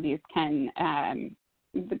facilities can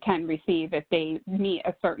can receive if they meet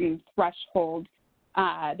a certain threshold,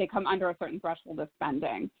 they come under a certain threshold of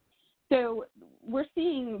spending. So we're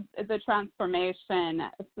seeing the transformation,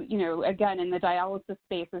 again, in the dialysis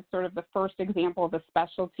space is sort of the first example of a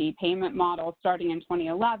specialty payment model starting in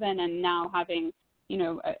 2011 and now having,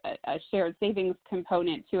 a shared savings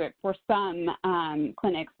component to it for some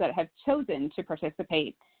clinics that have chosen to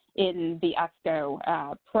participate in the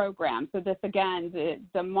ESCO program. So this, again,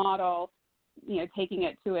 the model, taking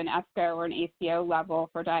it to an ESCO or an ACO level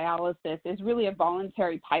for dialysis is really a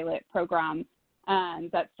voluntary pilot program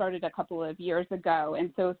that started a couple of years ago.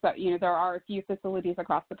 And so there are a few facilities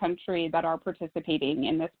across the country that are participating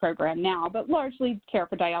in this program now, but largely care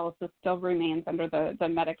for dialysis still remains under the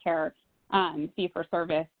Medicare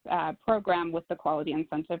fee-for-service program with the quality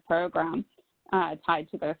incentive program tied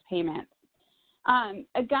to those payments.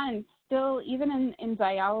 Again, still, even in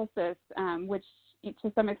dialysis, which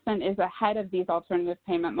to some extent is ahead of these alternative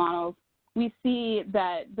payment models, we see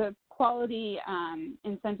that the quality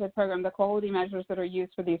incentive program, the quality measures that are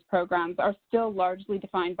used for these programs are still largely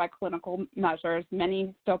defined by clinical measures,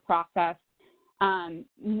 many still processed.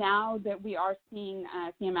 Now that we are seeing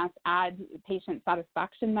CMS add patient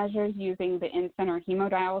satisfaction measures using the in-center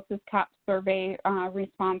hemodialysis CAP survey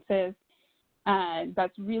responses,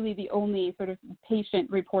 that's really the only sort of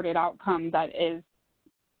patient-reported outcome that is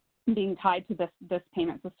being tied to this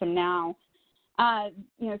payment system now.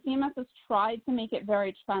 CMS has tried to make it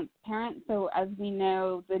very transparent. So as we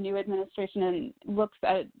know, the new administration looks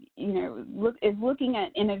at, is looking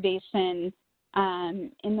at innovation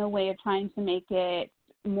in the way of trying to make it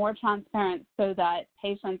more transparent so that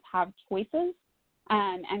patients have choices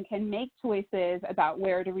and can make choices about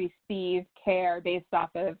where to receive care based off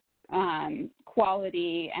of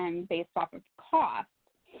quality and based off of cost.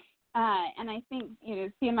 And I think,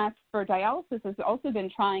 CMS for dialysis has also been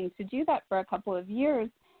trying to do that for a couple of years,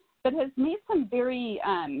 but has made some very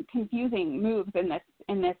confusing moves in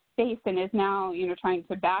this space and is now, trying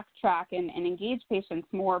to backtrack and engage patients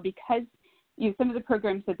more because some of the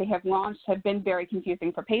programs that they have launched have been very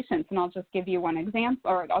confusing for patients. And I'll just give you one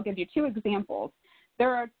example, or I'll give you two examples.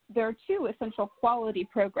 There are two essential quality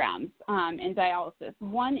programs in dialysis.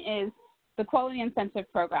 One is the quality incentive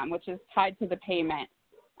program, which is tied to the payment.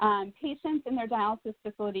 Patients in their dialysis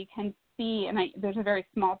facility can see, and there's a very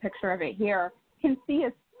small picture of it here, can see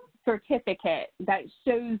a certificate that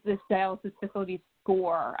shows this dialysis facility's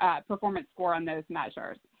score, performance score on those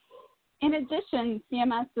measures. In addition,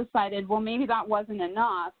 CMS decided, well, maybe that wasn't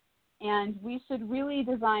enough, and we should really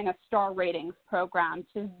design a star ratings program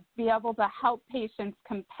to be able to help patients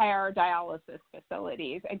compare dialysis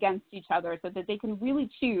facilities against each other so that they can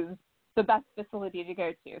really choose the best facility to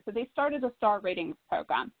go to. So they started a star ratings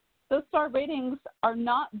program. Those star ratings are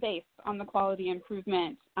not based on the quality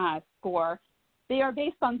improvement score. They are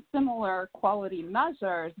based on similar quality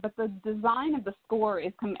measures, but the design of the score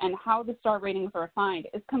and how the star ratings are assigned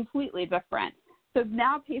is completely different. So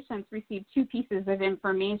now patients receive two pieces of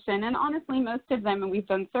information, and honestly, most of them, and we've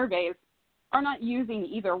done surveys, are not using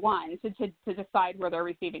either one to decide where they're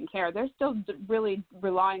receiving care. They're still really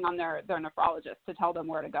relying on their nephrologist to tell them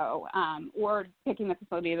where to go or picking the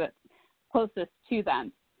facility that's closest to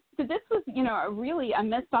them. So this was, really a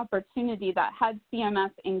missed opportunity that had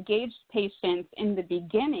CMS engaged patients in the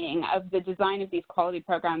beginning of the design of these quality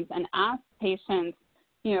programs and asked patients,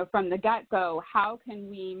 from the get-go, how can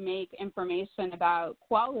we make information about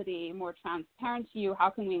quality more transparent to you? How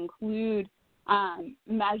can we include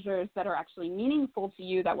measures that are actually meaningful to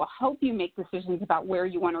you that will help you make decisions about where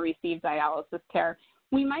you want to receive dialysis care?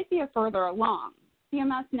 We might be further along.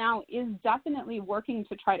 CMS now is definitely working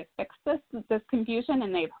to try to fix this confusion,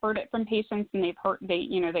 and they've heard it from patients, and they've heard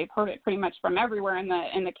it pretty much from everywhere in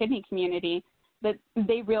the kidney community, that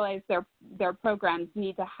they realize their programs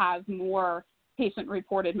need to have more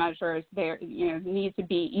patient-reported measures. They need to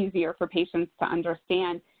be easier for patients to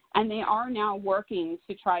understand. And they are now working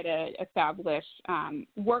to try to establish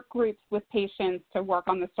work groups with patients to work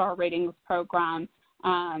on the star ratings program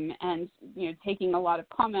and taking a lot of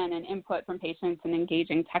comment and input from patients and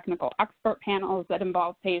engaging technical expert panels that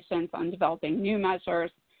involve patients on developing new measures.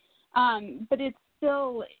 But it's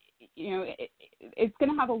still, it's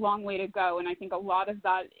going to have a long way to go. And I think a lot of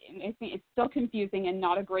that, it's still confusing and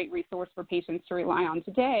not a great resource for patients to rely on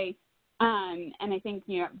today. And I think,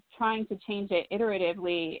 trying to change it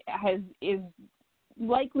iteratively is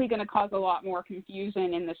likely going to cause a lot more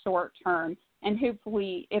confusion in the short term, and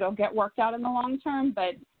hopefully it'll get worked out in the long term.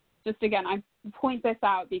 But just again, I point this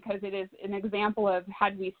out because it is an example of,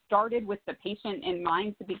 had we started with the patient in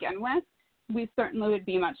mind to begin with, we certainly would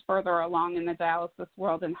be much further along in the dialysis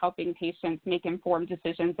world in helping patients make informed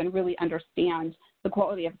decisions and really understand the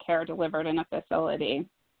quality of care delivered in a facility.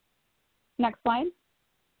 Next slide.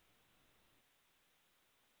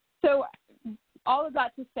 So all of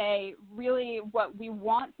that to say, really what we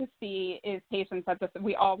want to see is patients at this,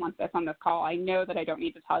 we all want this on this call. I know that I don't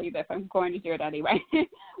need to tell you this. I'm going to do it anyway.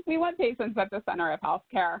 We want patients at the center of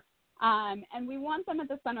healthcare. And we want them at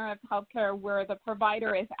the center of healthcare where the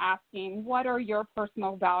provider is asking, what are your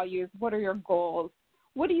personal values? What are your goals?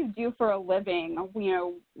 What do you do for a living?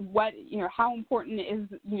 How important is,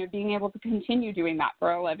 being able to continue doing that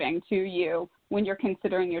for a living to you when you're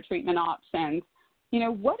considering your treatment options?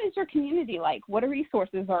 What is your community like? What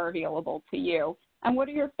resources are available to you? And what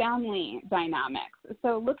are your family dynamics?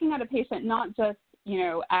 So looking at a patient not just,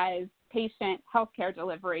 as patient healthcare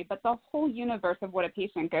delivery, but the whole universe of what a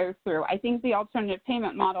patient goes through. I think the alternative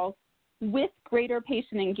payment models, with greater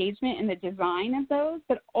patient engagement in the design of those,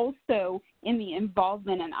 but also in the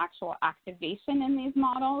involvement and actual activation in these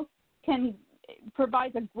models, can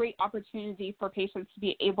provide a great opportunity for patients to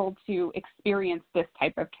be able to experience this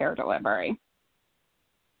type of care delivery.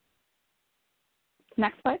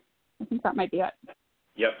 Next slide. I think that might be it.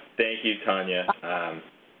 Yep. Thank you, Tanya.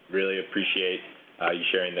 Really appreciate you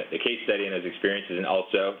sharing the case study and those experiences, and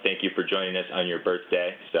also thank you for joining us on your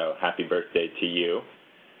birthday. So happy birthday to you.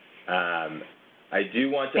 I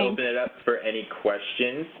do want to open it up for any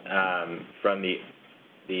questions from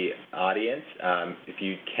the audience. If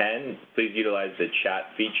you can, please utilize the chat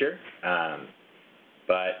feature.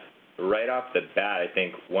 But right off the bat, I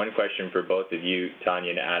think one question for both of you,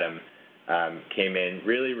 Tanya and Adam, came in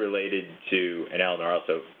really related to, and Eleanor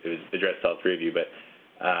also, it was addressed to all three of you, but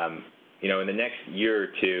in the next year or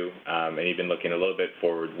two, and even looking a little bit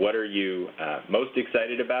forward, what are you most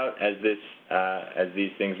excited about as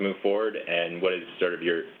these things move forward, and what is sort of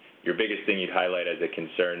your biggest thing you'd highlight as a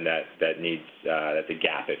concern that's a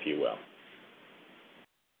gap, if you will?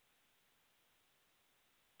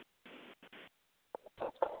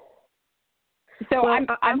 So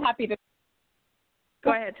I'm happy to.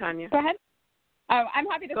 Go ahead, Tanya. Go ahead. I'm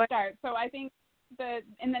happy to start. So I think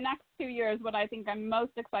in the next 2 years, what I think I'm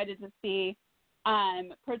most excited to see,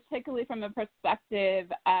 particularly from a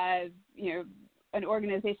perspective of, an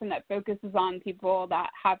organization that focuses on people that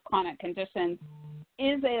have chronic conditions,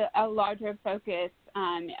 is a larger focus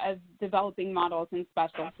of developing models in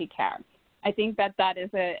specialty care. I think that is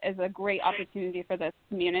a great opportunity for this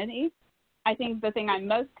community. I think the thing I'm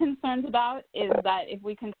most concerned about is that if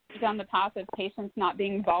we continue down the path of patients not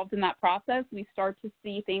being involved in that process, we start to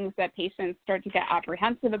see things that patients start to get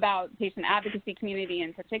apprehensive about. Patient advocacy community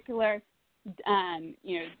in particular,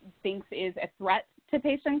 thinks is a threat to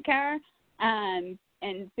patient care. And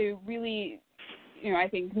so really, I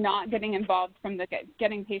think not getting involved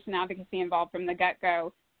getting patient advocacy involved from the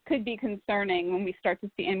get-go could be concerning when we start to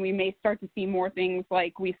see, and we may start to see more things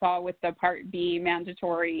like we saw with the Part B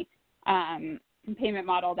mandatory payment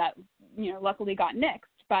model that, luckily got nixed.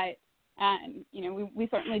 But, we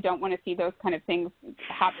certainly don't want to see those kind of things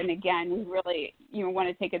happen again. We really, want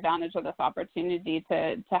to take advantage of this opportunity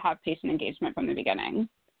to have patient engagement from the beginning.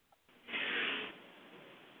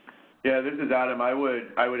 Yeah, this is Adam. I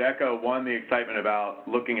would echo, the excitement about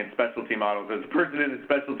looking at specialty models. As a person in a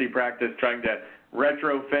specialty practice, trying to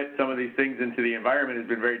retrofit some of these things into the environment has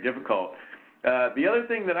been very difficult. The other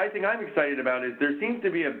thing that I think I'm excited about is there seems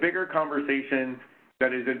to be a bigger conversation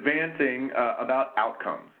that is advancing about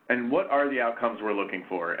outcomes, and what are the outcomes we're looking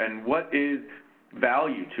for, and what is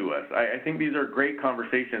value to us. I think these are great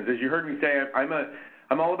conversations. As you heard me say,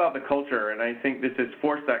 I'm all about the culture, and I think this has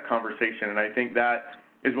forced that conversation, and I think that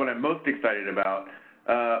is what I'm most excited about.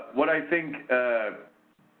 What I think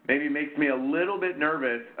maybe makes me a little bit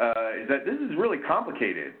nervous is that this is really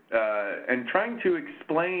complicated, and trying to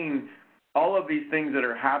explain all of these things that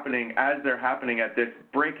are happening as they're happening at this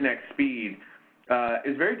breakneck speed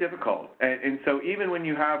is very difficult. And so even when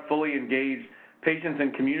you have fully engaged patients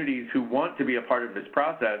and communities who want to be a part of this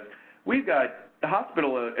process, we've got the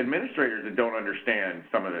hospital administrators that don't understand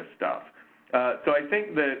some of this stuff. So I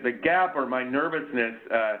think the gap, or my nervousness,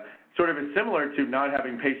 sort of is similar to not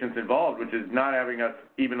having patients involved, which is not having us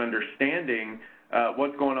even understanding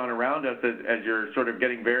what's going on around us as you're sort of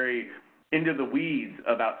getting very into the weeds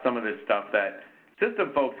about some of this stuff that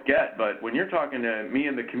system folks get. But when you're talking to me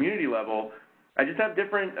in the community level, I just have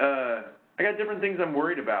I got different things I'm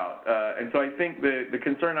worried about. And so I think the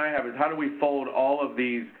concern I have is how do we fold all of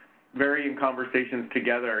these varying conversations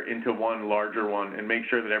together into one larger one and make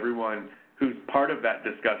sure that everyone who's part of that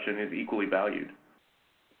discussion is equally valued.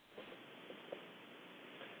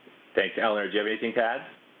 Thanks. Eleanor, do you have anything to add?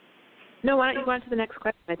 No, why don't you go on to the next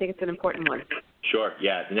question? I think it's an important one. Sure,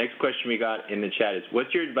 yeah. The next question we got in the chat is,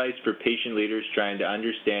 what's your advice for patient leaders trying to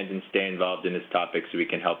understand and stay involved in this topic so we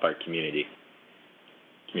can help our communities?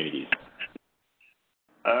 This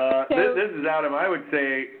is Adam. I would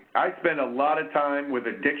say I spend a lot of time with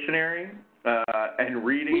a dictionary and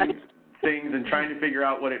reading things and trying to figure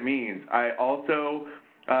out what it means. I also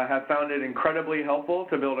have found it incredibly helpful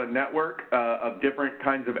to build a network of different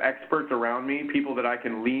kinds of experts around me, people that I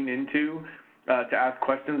can lean into to ask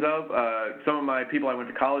questions of. Some of my people I went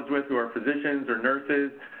to college with who are physicians or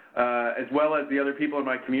nurses, as well as the other people in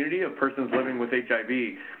my community of persons living with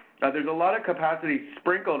HIV. There's a lot of capacity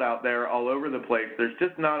sprinkled out there all over the place. There's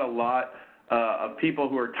just not a lot of people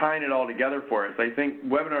who are tying it all together for us. I think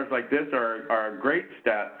webinars like this are a great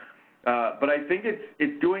step, but I think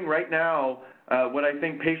it's doing right now what I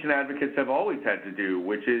think patient advocates have always had to do,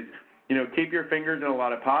 which is, keep your fingers in a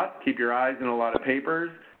lot of pots, keep your eyes in a lot of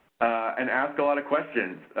papers, and ask a lot of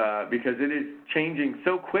questions, because it is changing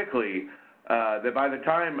so quickly that by the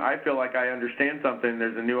time I feel like I understand something,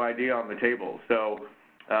 there's a new idea on the table. So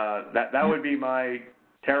that would be my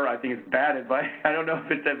terror. I think it's bad advice. I don't know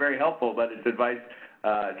if it's very helpful, but it's advice.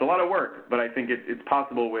 It's a lot of work, but I think it's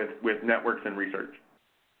possible with networks and research.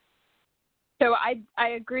 So I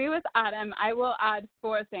agree with Adam. I will add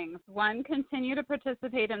 4 things. 1, continue to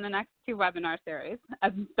participate in the next 2 webinar series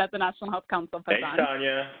that the National Health Council puts on.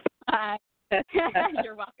 Thanks, Tanya.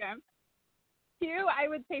 You're welcome. 2, I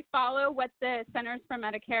would say follow what the Centers for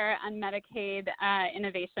Medicare and Medicaid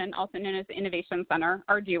Innovation, also known as the Innovation Center,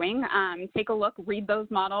 are doing. Take a look, read those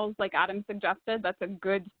models like Adam suggested. That's a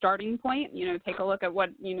good starting point. Take a look at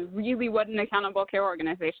what, really what an accountable care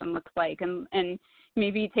organization looks like, and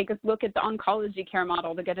maybe take a look at the oncology care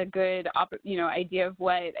model to get a good, idea of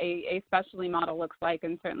what a specialty model looks like,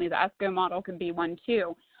 and certainly the ESCO model could be one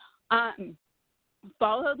too.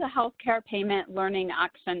 Follow the Healthcare Payment Learning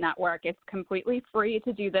Action Network. It's completely free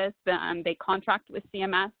to do this. They contract with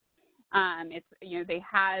CMS. They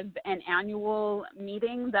have an annual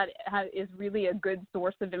meeting that is really a good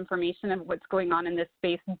source of information of what's going on in this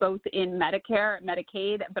space, both in Medicare,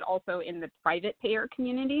 Medicaid, but also in the private payer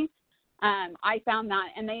community. I found that,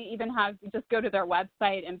 and they even have, just go to their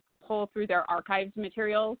website and pull through their archived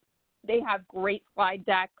materials. They have great slide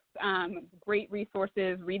decks, great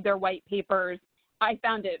resources, read their white papers. I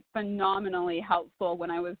found it phenomenally helpful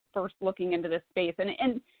when I was first looking into this space.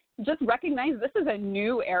 And just recognize this is a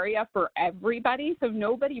new area for everybody, so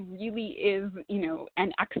nobody really is,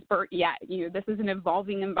 an expert yet. This is an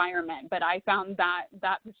evolving environment, but I found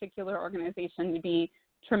that particular organization to be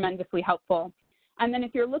tremendously helpful. And then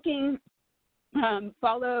if you're looking,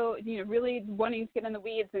 follow, really wanting to get in the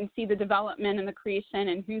weeds and see the development and the creation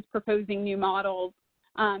and who's proposing new models.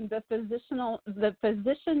 The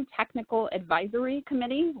Physician Technical Advisory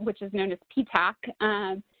Committee, which is known as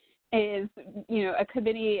PTAC, is a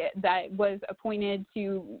committee that was appointed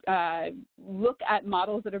to look at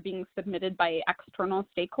models that are being submitted by external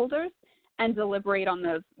stakeholders and deliberate on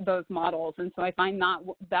those models. And so I find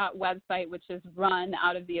that website, which is run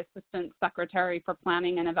out of the Assistant Secretary for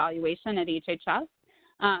Planning and Evaluation at HHS,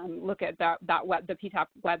 look at the PTAC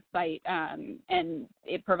website, and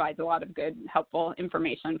it provides a lot of good, helpful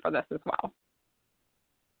information for this as well.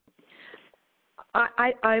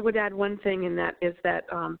 I would add one thing, and that is that,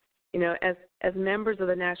 as members of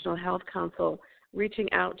the National Health Council,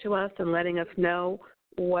 reaching out to us and letting us know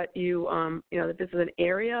what you, that this is an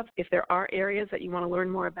area, if there are areas that you want to learn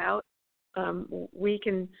more about, we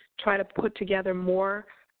can try to put together more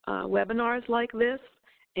webinars like this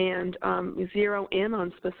and zero in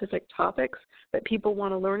on specific topics that people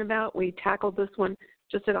want to learn about. We tackled this one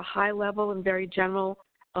just at a high level and very general,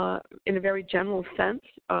 in a very general sense,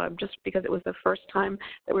 just because it was the first time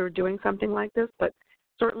that we were doing something like this. But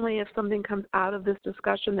certainly if something comes out of this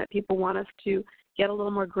discussion that people want us to get a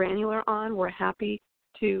little more granular on, we're happy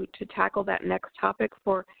to tackle that next topic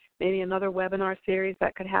for maybe another webinar series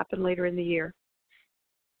that could happen later in the year.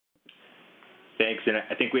 Thanks, and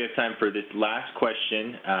I think we have time for this last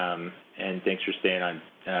question, and thanks for staying on.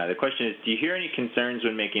 The question is, do you hear any concerns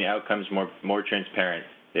when making outcomes more transparent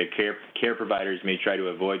that care providers may try to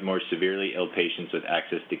avoid more severely ill patients with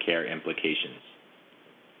access to care implications?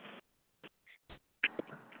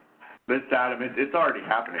 This is Adam. It's already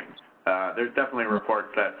happening. There's definitely reports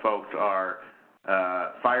that folks are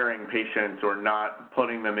firing patients or not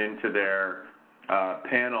putting them into their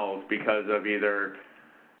panels because of either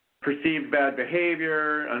perceived bad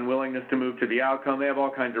behavior, unwillingness to move to the outcome. They have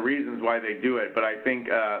all kinds of reasons why they do it, but I think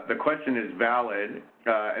the question is valid,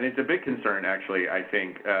 and it's a big concern, actually, I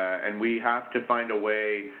think, and we have to find a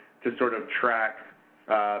way to sort of track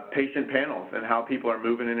patient panels and how people are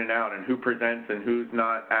moving in and out and who presents and who's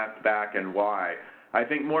not asked back and why. I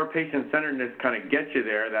think more patient-centeredness kind of gets you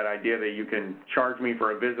there, that idea that you can charge me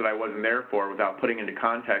for a visit I wasn't there for without putting into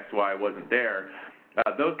context why I wasn't there.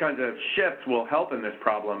 Those kinds of shifts will help in this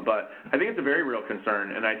problem, but I think it's a very real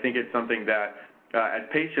concern, and I think it's something that as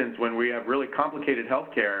patients, when we have really complicated health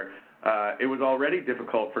care, it was already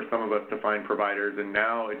difficult for some of us to find providers, and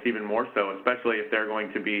now it's even more so, especially if they're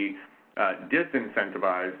going to be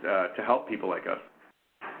disincentivized to help people like us.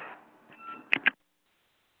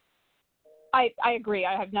 I agree.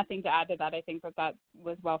 I have nothing to add to that. I think that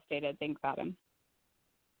was well stated. Thanks, Adam.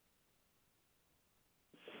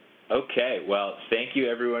 Okay. Well, thank you,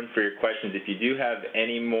 everyone, for your questions. If you do have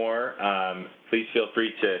any more, please feel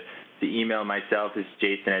free to email myself. It's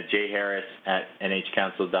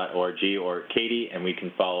jason@jharris@nhcouncil.org, or Katie, and we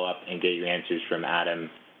can follow up and get you answers from Adam,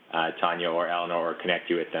 Tanya, or Eleanor, or connect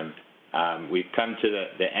you with them. We've come to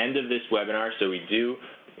the end of this webinar, so we do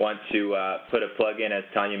want to put a plug in, as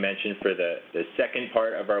Tanya mentioned, for the second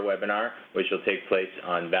part of our webinar, which will take place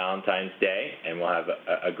on Valentine's Day, and we'll have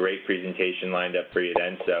a great presentation lined up for you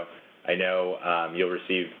then. So I know you'll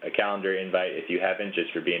receive a calendar invite if you haven't,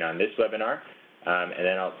 just for being on this webinar. And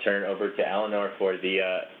then I'll turn it over to Eleanor for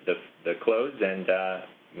the close, and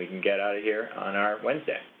we can get out of here on our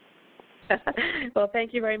Wednesday. Well,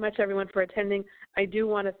 thank you very much, everyone, for attending. I do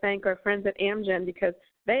want to thank our friends at Amgen, because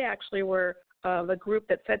they actually were the group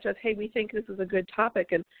that said to us, hey, we think this is a good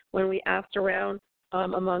topic. And when we asked around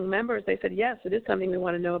among members, they said, yes, it is something we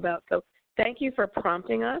want to know about. So thank you for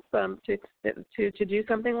prompting us to do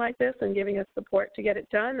something like this and giving us support to get it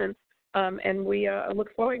done. And we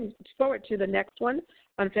look forward to the next one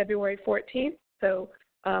on February 14th. So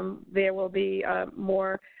there will be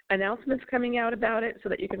more announcements coming out about it so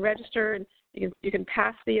that you can register and you can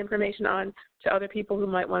pass the information on to other people who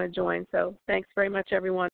might want to join. So thanks very much, everyone.